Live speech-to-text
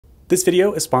This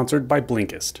video is sponsored by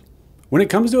Blinkist. When it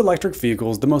comes to electric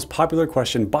vehicles, the most popular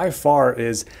question by far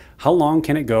is, how long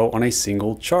can it go on a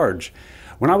single charge?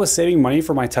 When I was saving money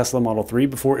for my Tesla Model 3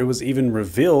 before it was even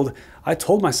revealed, I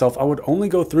told myself I would only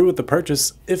go through with the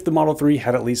purchase if the Model 3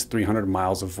 had at least 300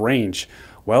 miles of range.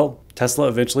 Well, Tesla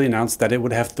eventually announced that it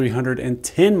would have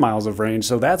 310 miles of range,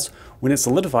 so that's when it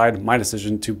solidified my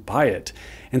decision to buy it.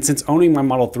 And since owning my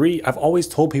Model 3, I've always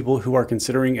told people who are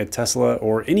considering a Tesla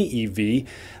or any EV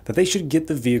that they should get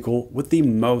the vehicle with the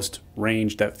most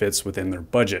range that fits within their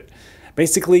budget.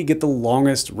 Basically, get the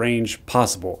longest range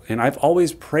possible. And I've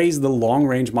always praised the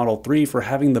long-range Model 3 for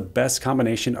having the best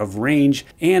combination of range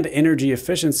and energy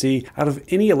efficiency out of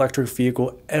any electric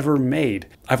vehicle ever made.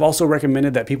 I've also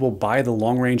recommended that people buy the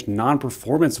long-range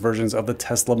non-performance versions of the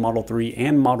Tesla Model 3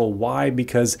 and Model Y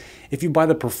because if you buy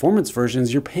the performance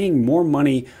versions, you're paying more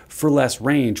money for less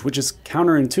range, which is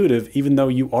counterintuitive even though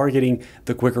you are getting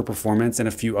the quicker performance and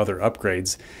a few other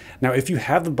upgrades. Now, if you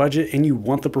have the budget and you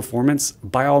want the performance,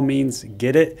 by all means,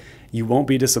 get it. You won't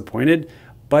be disappointed.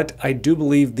 But I do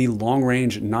believe the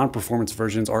long-range non-performance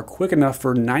versions are quick enough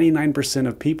for 99%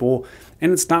 of people,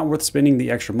 and it's not worth spending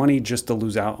the extra money just to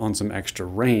lose out on some extra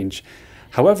range.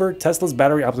 However, Tesla's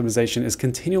battery optimization is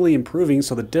continually improving,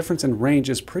 so the difference in range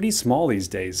is pretty small these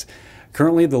days.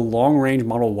 Currently, the long-range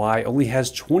Model Y only has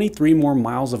 23 more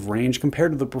miles of range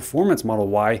compared to the performance Model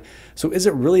Y, so is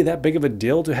it really that big of a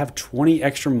deal to have 20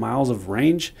 extra miles of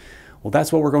range? Well,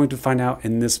 that's what we're going to find out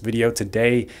in this video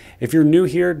today. If you're new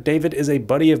here, David is a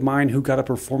buddy of mine who got a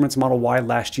performance Model Y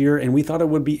last year, and we thought it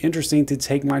would be interesting to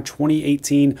take my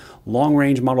 2018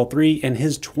 long-range Model 3 and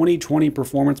his 2020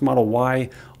 performance Model Y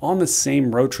on the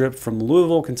same road trip from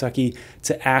Louisville, Kentucky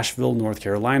to Asheville, North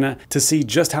Carolina to see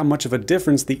just how much of a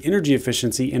difference the energy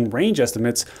efficiency and range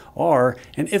estimates are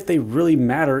and if they really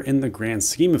matter in the grand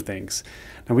scheme of things.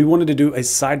 Now, we wanted to do a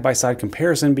side-by-side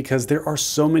comparison because there are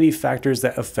so many factors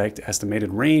that affect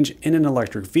estimated range in an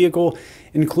electric vehicle,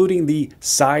 including the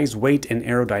size, weight, and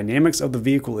aerodynamics of the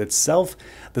vehicle itself,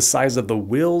 the size of the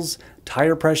wheels,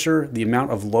 tire pressure, the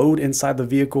amount of load inside the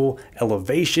vehicle,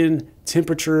 elevation,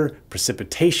 temperature,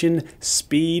 precipitation,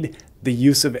 speed, the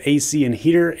use of AC and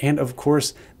heater, and of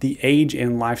course, the age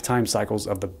and lifetime cycles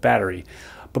of the battery.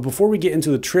 But before we get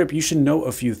into the trip, you should know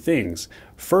a few things.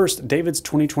 First, David's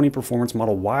 2020 Performance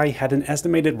Model Y had an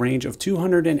estimated range of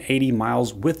 280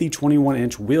 miles with the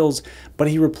 21-inch wheels, but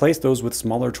he replaced those with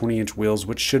smaller 20-inch wheels,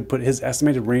 which should put his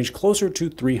estimated range closer to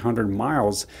 300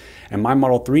 miles. And my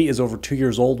Model 3 is over 2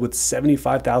 years old with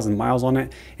 75,000 miles on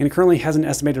it, and it currently has an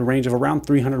estimated range of around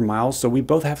 300 miles, so we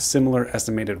both have similar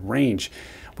estimated range.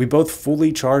 We both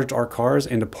fully charged our cars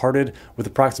and departed with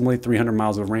approximately 300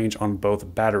 miles of range on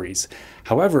both batteries.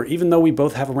 However, even though we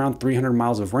both have around 300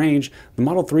 miles of range, the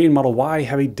Model 3 and Model Y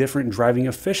have a different driving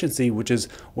efficiency, which is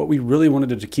what we really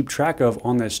wanted to keep track of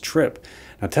on this trip.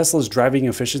 Now, Tesla's driving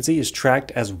efficiency is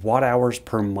tracked as watt-hours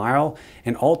per mile,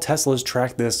 and all Teslas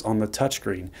track this on the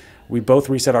touchscreen. We both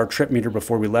reset our trip meter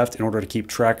before we left in order to keep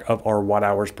track of our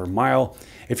watt-hours per mile.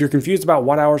 If you're confused about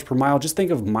watt-hours per mile, just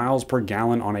think of miles per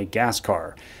gallon on a gas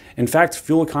car. In fact,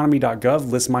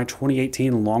 fueleconomy.gov lists my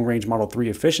 2018 long-range Model 3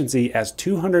 efficiency as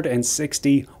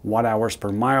 260 watt-hours per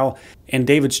mile, and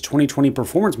David's 2020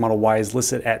 performance Model Y is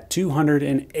listed at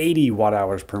 280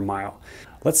 watt-hours per mile.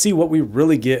 Let's see what we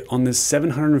really get on this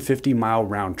 750-mile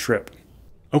round trip.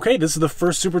 Okay, this is the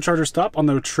first Supercharger stop on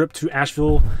the trip to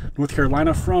Asheville, North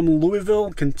Carolina from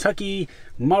Louisville, Kentucky.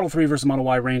 Model 3 versus Model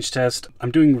Y range test.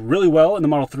 I'm doing really well in the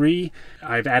Model 3.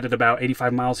 I've added about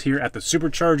 85 miles here at the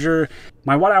Supercharger.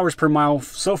 My watt hours per mile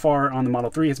so far on the Model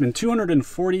 3 has been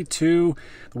 242.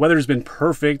 The weather has been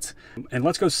perfect. And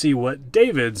let's go see what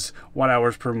David's watt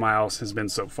hours per mile has been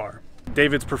so far.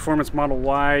 David's performance Model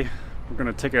Y. We're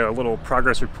gonna take a little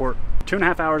progress report.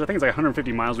 2.5 hours, I think it's like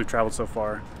 150 miles we've traveled so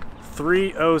far.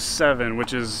 307,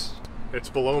 which is... It's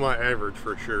below my average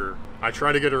for sure. I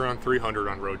try to get around 300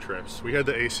 on road trips. We had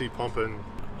the AC pumping.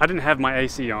 I didn't have my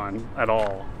AC on at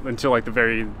all until like the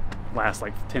very last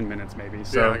like 10 minutes maybe.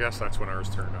 So yeah, I guess that's when ours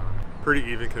turned on. Pretty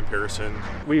even comparison.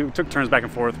 We took turns back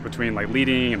and forth between like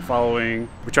leading and following.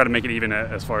 We tried to make it even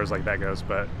as far as like that goes,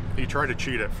 but... He tried to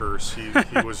cheat at first. He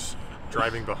was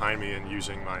driving behind me and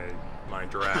using my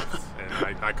draft,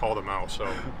 and I called him out, so...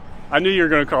 I knew you were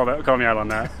going to call me out on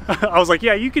that. I was like,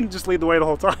 yeah, you can just lead the way the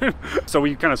whole time. So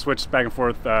we kind of switched back and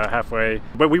forth halfway.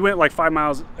 But we went like 5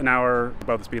 miles an hour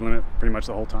above the speed limit pretty much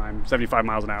the whole time, 75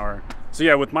 miles an hour. So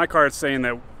yeah, with my car, it's saying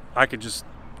that I could just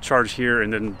charge here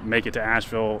and then make it to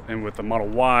Asheville. And with the Model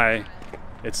Y,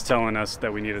 it's telling us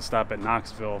that we need to stop at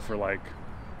Knoxville for like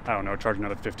I don't know, charge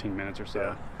another 15 minutes or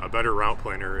so. Yeah. A better route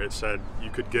planner, it said you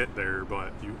could get there,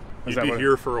 but you'd be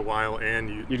here for a while,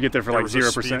 and you'd get there for like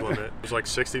 0%. It was like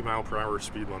 60 mile per hour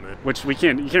speed limit. Which you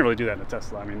can't really do that in a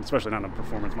Tesla. I mean, especially not in a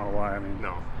performance Model Y. I mean,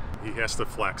 no. He has to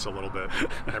flex a little bit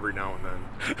every now and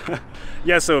then.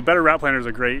 Yeah, so Better Route Planner is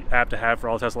a great app to have for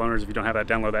all Tesla owners. If you don't have that,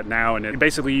 download that now. And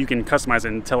basically you can customize it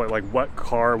and tell it like what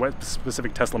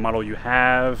specific Tesla model you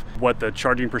have, what the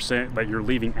charging percent that you're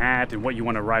leaving at, and what you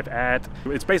want to arrive at.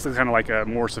 It's basically kind of like a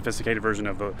more sophisticated version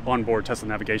of the onboard Tesla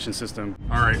navigation system.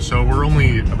 All right, so we're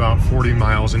only about 40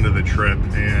 miles into the trip,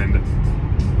 and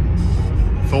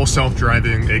full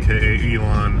self-driving, aka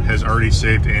Elon, has already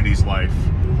saved Andy's life.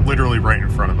 Literally right in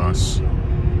front of us.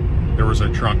 There was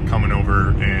a truck coming over,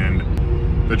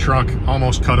 and the truck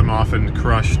almost cut him off and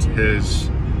crushed his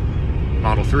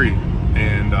Model 3.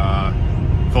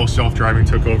 And full self-driving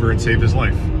took over and saved his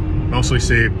life. Mostly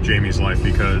saved Jamie's life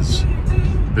because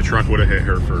the truck would have hit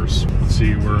her first. Let's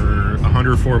see, we're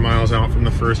 104 miles out from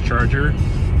the first charger,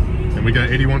 and we got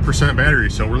 81%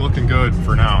 battery, so we're looking good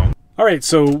for now. All right,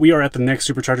 so we are at the next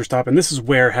Supercharger stop, and this is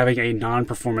where having a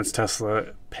non-performance Tesla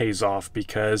pays off,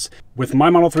 because with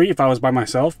my Model 3, if I was by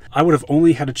myself, I would have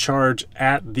only had to charge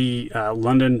at the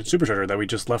London Supercharger that we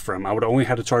just left from. I would have only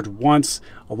had to charge once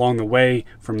along the way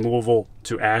from Louisville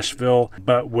to Asheville,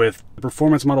 but with the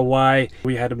performance Model Y,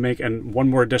 we had to make one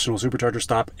more additional Supercharger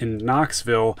stop in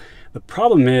Knoxville. The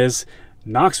problem is,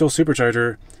 Knoxville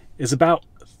Supercharger is about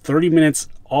 30 minutes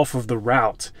off of the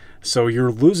route. So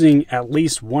you're losing at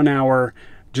least 1 hour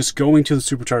just going to the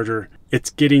Supercharger. It's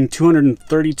getting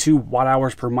 232 watt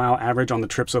hours per mile average on the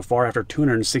trip so far after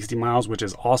 260 miles, which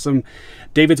is awesome.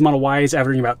 David's Model Y is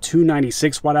averaging about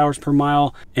 296 watt hours per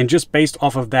mile. And just based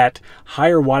off of that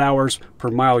higher watt hours per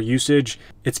mile usage,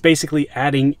 it's basically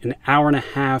adding an hour and a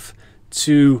half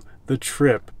to the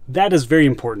trip. That is very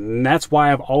important. And that's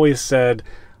why I've always said,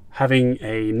 having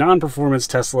a non-performance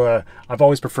Tesla, I've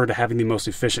always preferred to having the most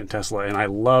efficient Tesla, and I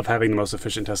love having the most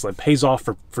efficient Tesla. It pays off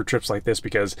for trips like this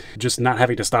because just not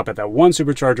having to stop at that one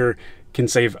Supercharger can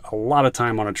save a lot of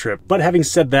time on a trip. But having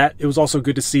said that, it was also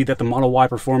good to see that the Model Y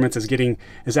performance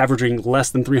is averaging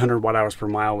less than 300 watt hours per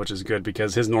mile, which is good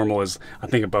because his normal is, I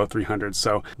think, above 300.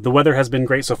 So the weather has been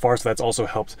great so far, so that's also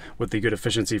helped with the good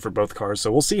efficiency for both cars.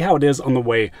 So we'll see how it is on the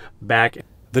way back.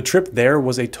 The trip there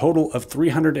was a total of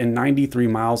 393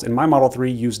 miles, and my Model 3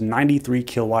 used 93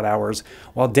 kilowatt hours,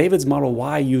 while David's Model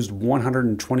Y used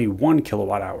 121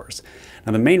 kilowatt hours.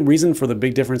 Now, the main reason for the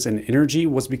big difference in energy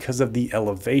was because of the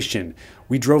elevation.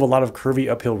 We drove a lot of curvy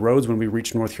uphill roads when we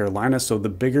reached North Carolina, so the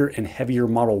bigger and heavier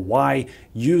Model Y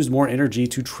used more energy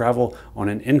to travel on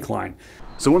an incline.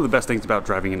 So one of the best things about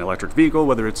driving an electric vehicle,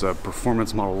 whether it's a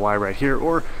performance Model Y right here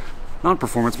or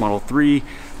non-performance Model 3,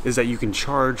 is that you can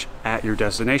charge at your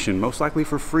destination, most likely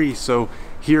for free. So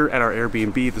here at our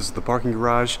Airbnb, this is the parking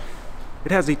garage.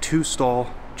 It has a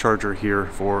 2-stall charger here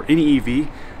for any EV.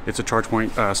 It's a charge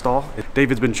point stall.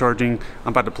 David's been charging. I'm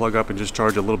about to plug up and just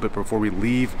charge a little bit before we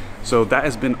leave. So that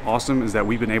has been awesome, is that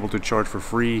we've been able to charge for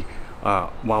free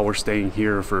while we're staying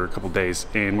here for a couple days,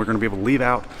 and we're gonna be able to leave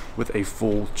out with a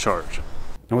full charge.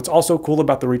 Now, what's also cool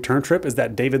about the return trip is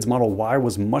that David's Model Y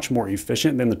was much more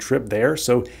efficient than the trip there,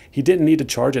 so he didn't need to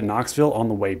charge at Knoxville on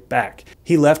the way back.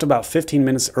 He left about 15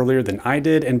 minutes earlier than I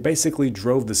did and basically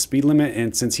drove the speed limit,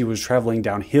 and since he was traveling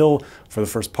downhill for the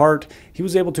first part, he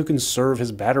was able to conserve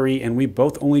his battery, and we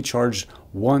both only charged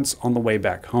once on the way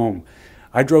back home.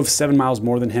 I drove 7 miles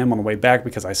more than him on the way back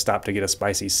because I stopped to get a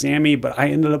spicy Sammy, but I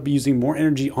ended up using more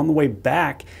energy on the way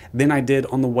back than I did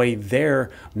on the way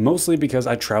there, mostly because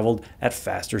I traveled at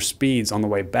faster speeds on the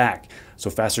way back. So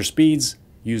faster speeds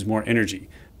use more energy.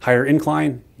 Higher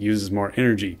incline uses more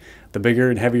energy. The bigger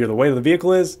and heavier the weight of the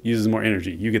vehicle is, uses more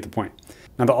energy. You get the point.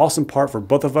 Now, the awesome part for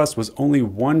both of us was only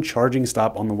one charging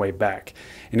stop on the way back.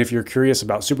 And if you're curious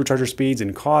about Supercharger speeds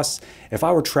and costs, if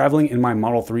I were traveling in my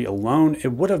Model 3 alone,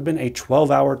 it would have been a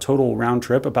 12-hour total round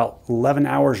trip, about 11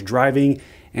 hours driving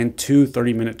and 2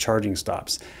 30-minute charging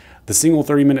stops. The single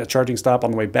 30-minute charging stop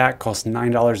on the way back cost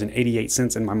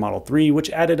 $9.88 in my Model 3, which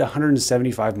added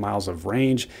 175 miles of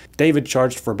range. David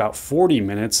charged for about 40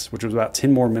 minutes, which was about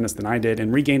 10 more minutes than I did,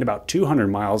 and regained about 200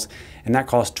 miles, and that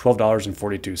cost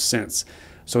 $12.42.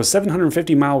 So a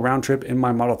 750-mile round trip in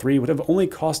my Model 3 would have only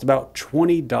cost about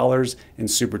 $20 in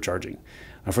supercharging.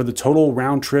 For the total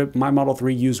round trip, my Model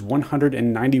 3 used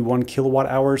 191 kilowatt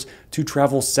hours to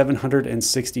travel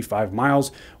 765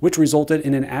 miles, which resulted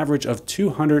in an average of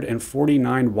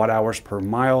 249 watt hours per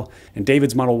mile. And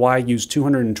David's Model Y used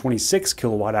 226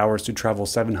 kilowatt hours to travel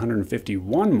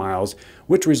 751 miles,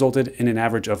 which resulted in an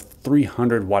average of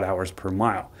 300 watt hours per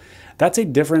mile. That's a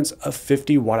difference of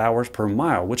 50 watt hours per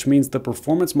mile, which means the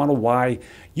Performance Model Y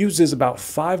uses about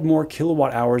 5 more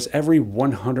kilowatt hours every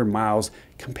 100 miles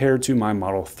compared to my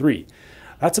Model 3.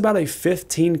 That's about a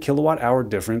 15 kilowatt hour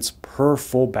difference per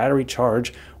full battery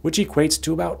charge, which equates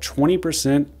to about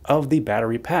 20% of the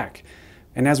battery pack.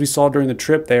 And as we saw during the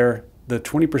trip there, the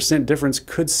 20% difference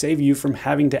could save you from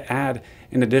having to add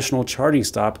an additional charging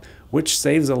stop, which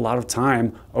saves a lot of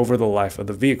time over the life of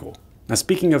the vehicle. Now,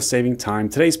 speaking of saving time,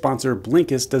 today's sponsor,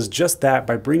 Blinkist, does just that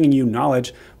by bringing you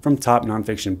knowledge from top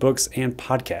nonfiction books and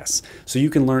podcasts, so you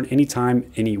can learn anytime,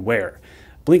 anywhere.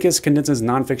 Blinkist condenses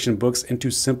nonfiction books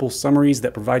into simple summaries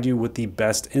that provide you with the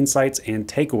best insights and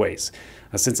takeaways.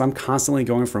 Since I'm constantly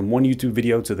going from one YouTube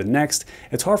video to the next,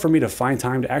 it's hard for me to find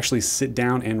time to actually sit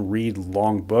down and read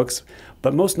long books,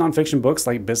 but most nonfiction books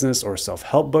like business or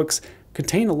self-help books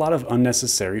contain a lot of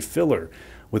unnecessary filler.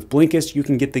 With Blinkist, you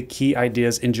can get the key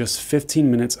ideas in just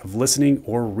 15 minutes of listening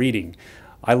or reading.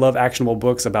 I love actionable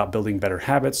books about building better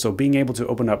habits, so being able to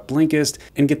open up Blinkist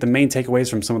and get the main takeaways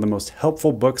from some of the most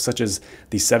helpful books such as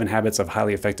The 7 Habits of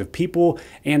Highly Effective People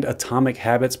and Atomic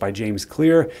Habits by James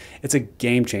Clear, it's a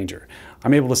game changer.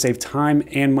 I'm able to save time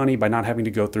and money by not having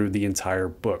to go through the entire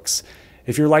books.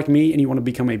 If you're like me and you want to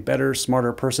become a better,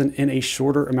 smarter person in a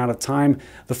shorter amount of time,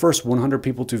 the first 100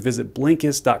 people to visit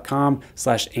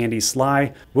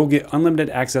Blinkist.com/AndySly will get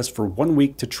unlimited access for 1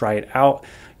 week to try it out.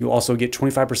 You'll also get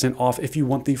 25% off if you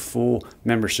want the full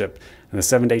membership. And the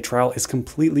 7-day trial is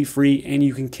completely free and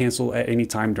you can cancel at any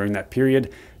time during that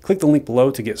period. Click the link below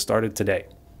to get started today.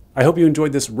 I hope you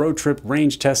enjoyed this road trip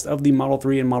range test of the Model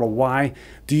 3 and Model Y.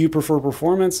 Do you prefer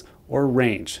performance or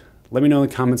range? Let me know in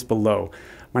the comments below.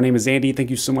 My name is Andy. Thank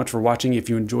you so much for watching. If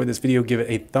you enjoyed this video, give it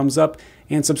a thumbs up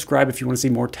and subscribe if you want to see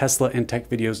more Tesla and tech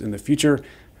videos in the future.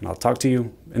 And I'll talk to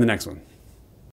you in the next one.